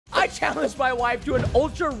I challenged my wife to an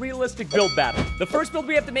ultra-realistic build battle. The first build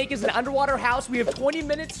we have to make is an underwater house. We have 20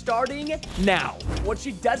 minutes starting now. What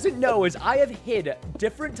she doesn't know is I have hid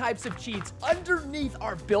different types of cheats underneath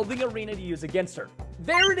our building arena to use against her.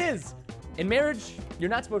 There it is. In marriage,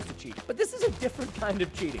 you're not supposed to cheat, but this is a different kind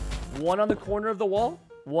of cheating. One on the corner of the wall,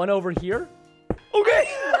 one over here. Okay.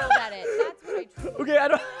 I know that is. That's what I truly Okay, I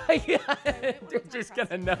don't. They're just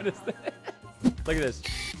gonna notice that. Look at this.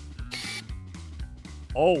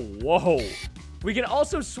 Oh, whoa. We can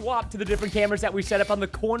also swap to the different cameras that we set up on the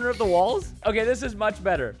corner of the walls. Okay, this is much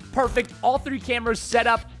better. Perfect. All 3 cameras set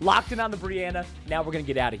up, locked in on the Brianna. Now we're gonna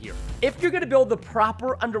get out of here. If you're gonna build the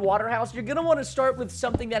proper underwater house, you're gonna wanna start with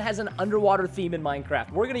something that has an underwater theme in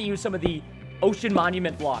Minecraft. We're gonna use some of the ocean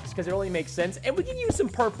monument blocks because it only makes sense. And we can use some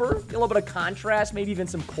purple, a little bit of contrast, maybe even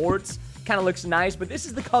some quartz. Kind of looks nice, but this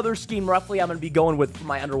is the color scheme roughly I'm gonna be going with for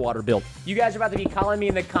my underwater build. You guys are about to be calling me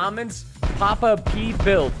in the comments, Papa P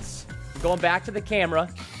Builds. Going back to the camera.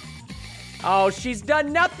 Oh, she's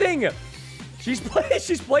done nothing. She's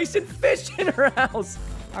placing fish in her house.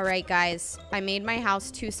 All right, guys. I made my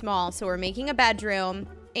house too small, so we're making a bedroom.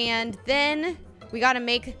 And then we got to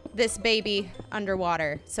make this baby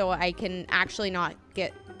underwater so I can actually not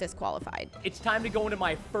get disqualified. It's time to go into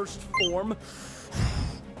my first form.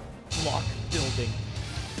 Block building.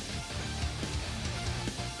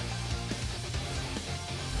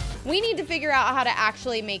 We need to figure out how to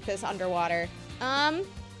actually make this underwater.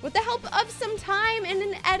 With the help of some time and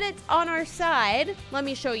an edit on our side, let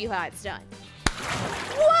me show you how it's done.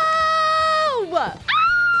 Whoa! Ah!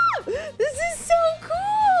 This is so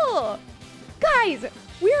cool! Guys,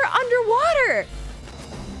 we're underwater!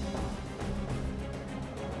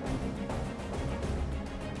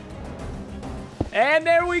 And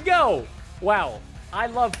there we go. Wow. I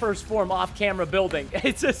love first form off-camera building.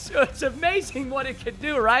 It's amazing what it can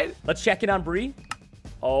do, right? Let's check in on Bree.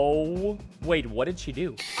 Oh, wait, what did she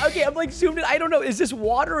do? Okay, I'm like zoomed in. I don't know. Is this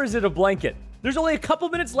water or is it a blanket? There's only a couple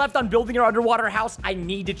minutes left on building our underwater house. I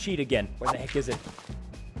need to cheat again. Where the heck is it?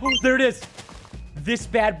 Oh, there it is. This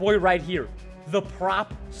bad boy right here. The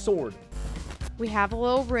prop sword. We have a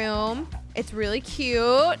little room. It's really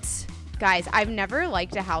cute. Guys, I've never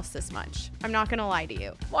liked a house this much. I'm not gonna lie to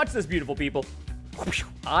you. Watch this, beautiful people.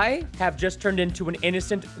 I have just turned into an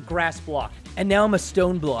innocent grass block. And now I'm a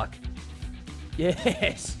stone block.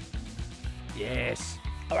 Yes. Yes.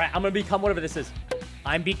 All right, I'm gonna become whatever this is.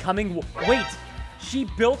 I'm becoming... Wait, she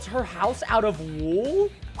built her house out of wool?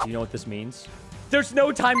 Do you know what this means? There's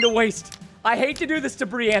no time to waste. I hate to do this to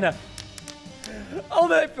Brianna.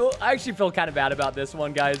 Oh, I actually feel kind of bad about this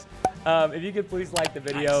one, guys. If you could please like the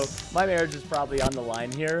video. My marriage is probably on the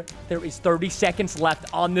line here. There is 30 seconds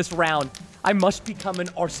left on this round. I must become an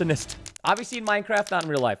arsonist. Obviously in Minecraft, not in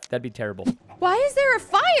real life. That'd be terrible. Why is there a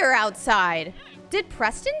fire outside? Did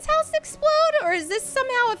Preston's house explode, or is this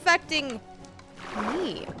somehow affecting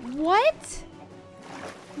me? What?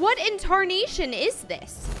 What incarnation is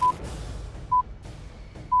this?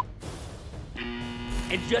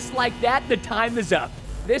 And just like that, the time is up.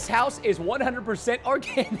 This house is 100%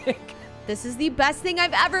 organic. This is the best thing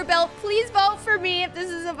I've ever built. Please vote for me if this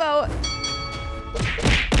is a vote.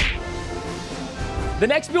 The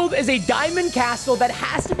next build is a diamond castle that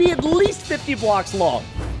has to be at least 50 blocks long.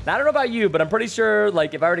 Now, I don't know about you, but I'm pretty sure,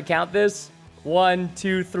 like, if I were to count this, 1,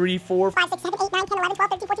 2, 3, 4, 5, 6, 7, 8, 9, 10, 11, 12,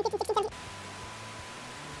 13, 14, 15, 16, 17,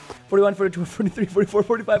 41, 42, 43, 44,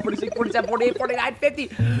 45, 46, 47, 48, 49, 50.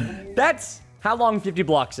 That's how long 50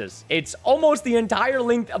 blocks is. It's almost the entire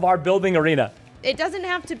length of our building arena. It doesn't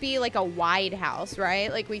have to be like a wide house,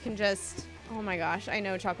 right? Like we can just... Oh my gosh, I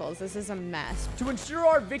know, Chuckles. This is a mess. To ensure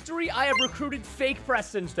our victory, I have recruited fake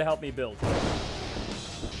Prestons to help me build.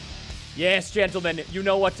 Yes, gentlemen, you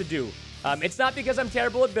know what to do. It's not because I'm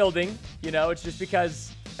terrible at building, you know, it's just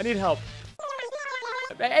because I need help.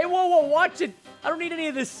 Hey, whoa, watch it. I don't need any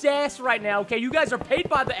of this sass right now, okay? You guys are paid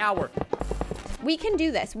by the hour. We can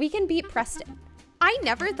do this. We can beat Preston. I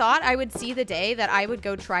never thought I would see the day that I would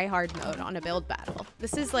go try hard mode on a build battle.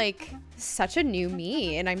 This is like such a new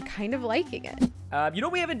me, and I'm kind of liking it. You know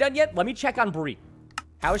what we haven't done yet? Let me check on Bree.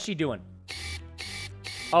 How is she doing?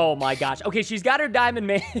 Oh my gosh. Okay, she's got her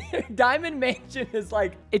diamond diamond mansion is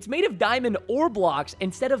like, it's made of diamond ore blocks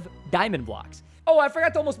instead of diamond blocks. Oh, I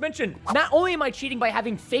forgot to almost mention, not only am I cheating by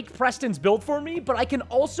having fake Prestons build for me, but I can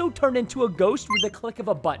also turn into a ghost with the click of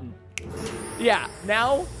a button. Yeah,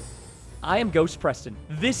 now I am Ghost Preston.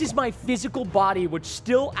 This is my physical body, which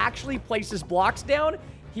still actually places blocks down.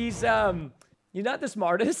 He's you're not the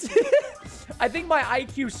smartest. I think my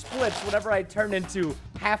IQ splits whenever I turn into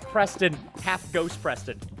half Preston, half Ghost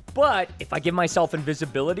Preston. But if I give myself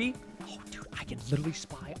invisibility, oh, dude, I can literally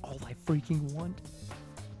spy all I freaking want.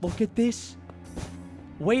 Look at this.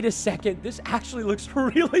 Wait a second. This actually looks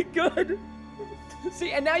really good.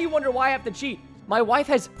 See, and now you wonder why I have to cheat. My wife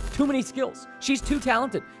has too many skills. She's too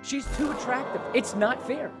talented. She's too attractive. It's not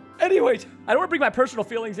fair. Anyways, I don't want to bring my personal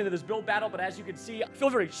feelings into this build battle, but as you can see, I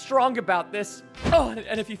feel very strong about this. Oh,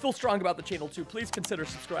 and if you feel strong about the channel too, please consider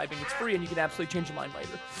subscribing. It's free and you can absolutely change your mind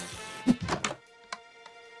later.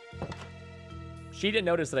 She didn't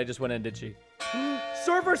notice that I just went in, did she?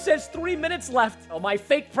 Server says 3 minutes left. Oh, my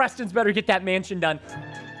fake Prestons better get that mansion done.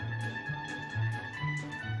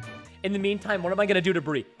 In the meantime, what am I going to do to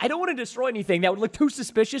Bree? I don't want to destroy anything. That would look too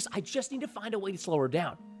suspicious. I just need to find a way to slow her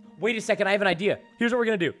down. Wait a second. I have an idea. Here's what we're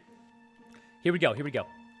going to do. Here we go. Here we go.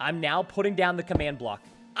 I'm now putting down the command block.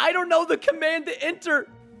 I don't know the command to enter.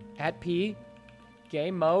 At P.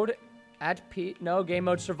 Game mode. At P. No, game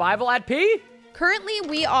mode survival. At P. Currently,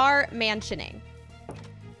 we are mansioning.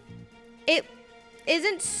 It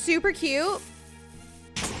isn't super cute.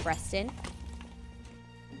 Preston.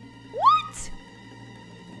 What?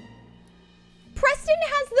 Preston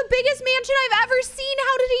has the biggest mansion I've ever seen.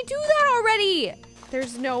 How did he do that already?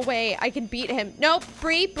 There's no way I can beat him. Nope,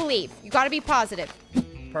 Bree, believe. You gotta be positive.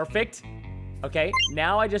 Perfect. Okay,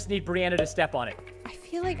 now I just need Brianna to step on it. I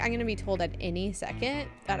feel like I'm gonna be told at any second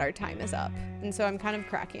that our time is up. And so I'm kind of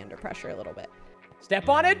cracking under pressure a little bit. Step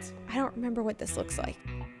on it. I don't remember what this looks like.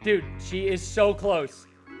 Dude, she is so close.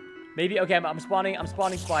 Maybe, okay, I'm spawning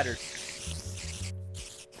spiders.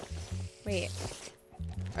 Wait,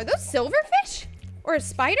 are those silverfish? Or a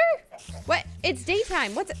spider? What? It's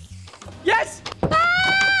daytime. What's it? Yes!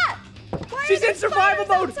 Ah! Why She's in survival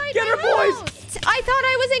mode. Get her, boys. I thought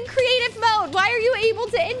I was in creative mode. Why are you able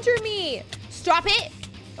to enter me? Stop it.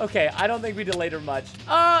 Okay, I don't think we delayed her much.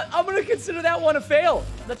 I'm gonna consider that one a fail.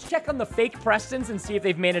 Let's check on the fake Prestons and see if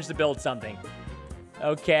they've managed to build something.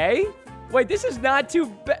 Okay. Wait, this is not too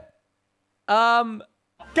bad.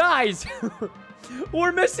 Guys,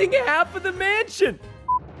 we're missing half of the mansion.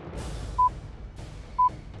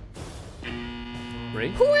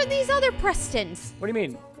 Bree? Who are these other Prestons? What do you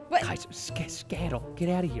mean? What? Guys, Scandal, get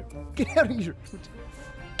out of here. Get out of here.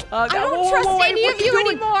 I don't trust any of you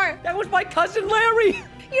anymore. That was my cousin Larry.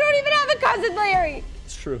 You don't even have a cousin Larry.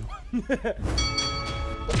 It's true.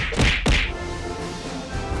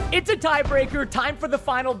 It's a tiebreaker. Time for the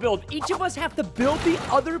final build. Each of us have to build the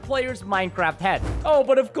other player's Minecraft head. Oh,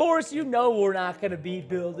 but of course, you know we're not going to be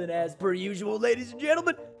building as per usual, ladies and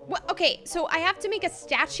gentlemen. Well, okay, so I have to make a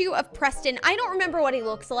statue of Preston. I don't remember what he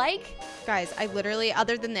looks like. Guys, I literally,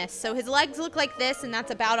 other than this, so his legs look like this, and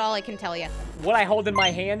that's about all I can tell you. What I hold in my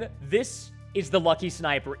hand, this is the lucky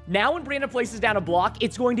sniper. Now when Brianna places down a block,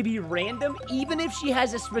 it's going to be random, even if she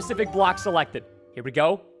has a specific block selected. Here we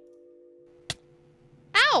go.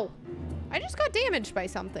 Ow! I just got damaged by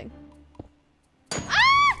something.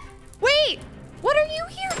 Ah! Wait! What are you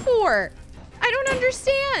here for? I don't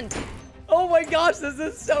understand. Oh my gosh, this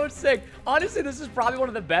is so sick. Honestly, this is probably one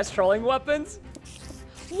of the best trolling weapons.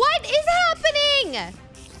 What is happening?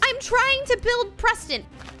 I'm trying to build Preston.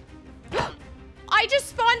 I just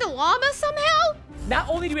spawned a llama somehow? Not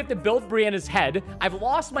only do we have to build Brianna's head, I've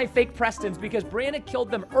lost my fake Prestons because Brianna killed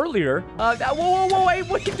them earlier. Whoa, wait,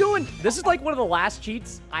 what are you doing? This is like one of the last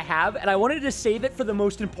cheats I have, and I wanted to save it for the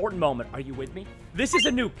most important moment. Are you with me? This is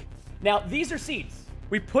a nuke. Now, these are seeds.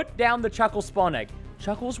 We put down the Chuckle spawn egg.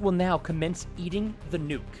 Chuckles will now commence eating the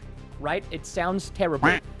nuke, right? It sounds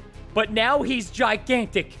terrible, but now he's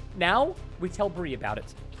gigantic. Now, we tell Bree about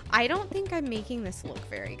it. I don't think I'm making this look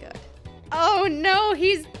very good. Oh no,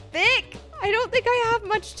 he's thick. I don't think I have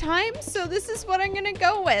much time, so this is what I'm gonna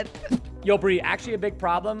go with. Yo, Bree, actually a big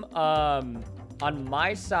problem. On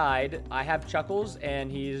my side, I have Chuckles,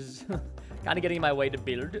 and he's kind of getting in my way to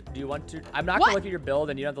build. Do you want to? I'm not gonna look at your build,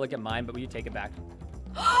 and you don't have to look at mine, but will you take it back?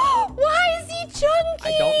 Why is he chunky?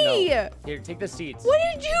 I don't know. Here, take the seeds. What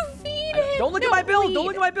did you feed him? Don't look at my build. Don't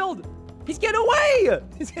look at my build. He's getting away.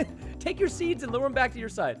 Take your seeds and lure him back to your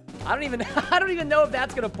side. I don't even know if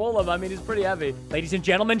that's gonna pull him. I mean, he's pretty heavy. Ladies and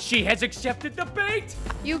gentlemen, she has accepted the bait.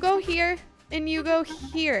 You go here and you go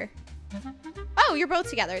here. Oh, you're both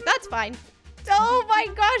together. That's fine. Oh my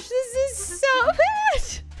gosh, this is so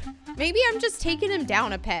bad. Maybe I'm just taking him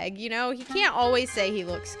down a peg. You know, he can't always say he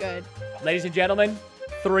looks good. Ladies and gentlemen,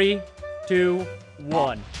 3, 2,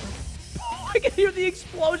 1. I can hear the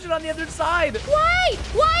explosion on the other side. Why?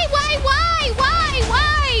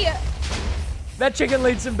 That chicken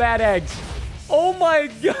laid some bad eggs. Oh my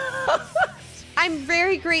god. I'm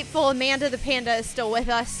very grateful Amanda the Panda is still with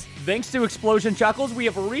us. Thanks to Explosion Chuckles, we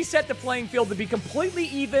have reset the playing field to be completely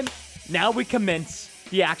even. Now we commence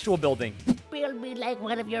the actual building. Build me like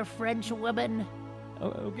one of your French women.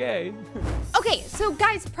 Okay. Okay, so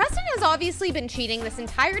guys, Preston has obviously been cheating this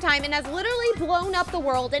entire time and has literally blown up the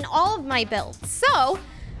world in all of my builds. So,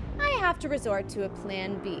 I have to resort to a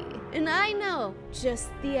plan B. And I know just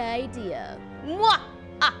the idea. Mwah!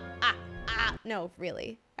 No,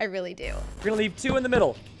 really. I really do. We're gonna leave 2 in the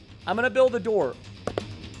middle. I'm gonna build a door.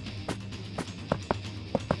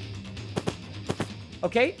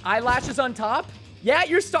 Okay, eyelashes on top. Yeah,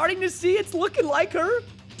 you're starting to see it's looking like her.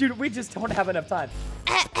 Dude, we just don't have enough time.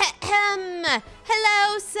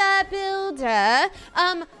 Hello, sir builder.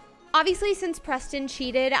 Obviously, since Preston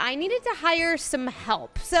cheated, I needed to hire some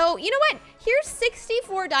help. So, you know what? Here's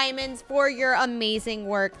 64 diamonds for your amazing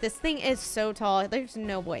work. This thing is so tall. There's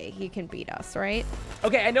no way he can beat us, right?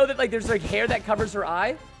 Okay, I know that like there's like hair that covers her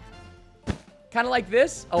eye. Kind of like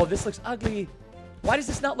this. Oh, this looks ugly. Why does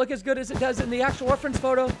this not look as good as it does in the actual reference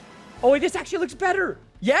photo? Oh, wait, this actually looks better.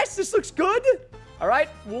 Yes, this looks good. All right,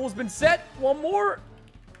 wool's been set. One more.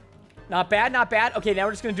 Not bad, not bad. Okay, now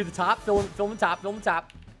we're just gonna do the top. Fill in the top, fill in the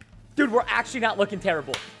top. Dude, we're actually not looking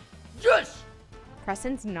terrible. Yes!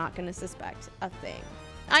 Preston's not gonna suspect a thing.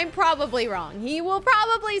 I'm probably wrong. He will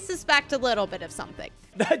probably suspect a little bit of something.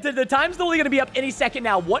 The time's only gonna be up any second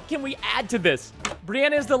now. What can we add to this?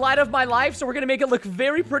 Brianna is the light of my life, so we're gonna make it look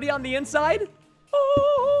very pretty on the inside.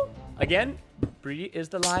 Oh. Again, Bri is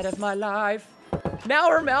the light of my life. Now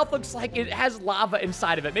her mouth looks like it has lava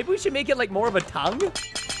inside of it. Maybe we should make it like more of a tongue.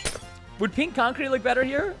 Would pink concrete look better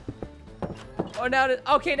here? Oh, now,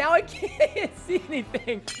 okay, now I can't see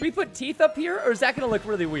anything. Can we put teeth up here, or is that gonna look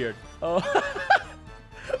really weird? Oh,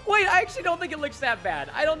 wait, I actually don't think it looks that bad.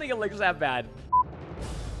 I don't think it looks that bad.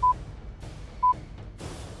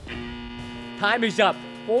 Time is up.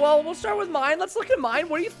 Well, we'll start with mine. Let's look at mine.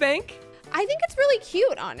 What do you think? I think it's really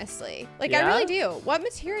cute, honestly. Like, Yeah? I really do. What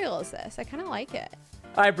material is this? I kind of like it.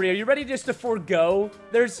 All right, Bri, are you ready just to forego?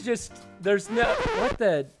 There's no, what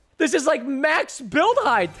the? This is like max build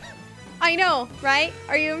height. I know, right?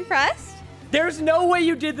 Are you impressed? There's no way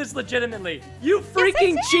you did this legitimately. You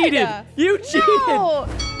freaking Yes, I did. cheated. You cheated. No.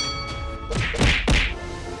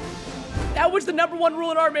 That was the #1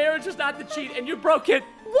 rule in our marriage, is not to cheat, and you broke it.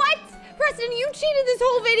 What? Preston, you cheated this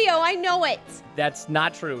whole video. I know it. That's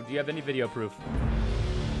not true. Do you have any video proof?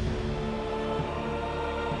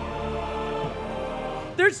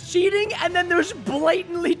 There's cheating, and then there's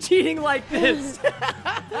blatantly cheating like this.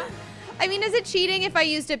 I mean, is it cheating if I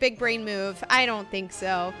used a big brain move? I don't think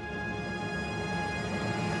so.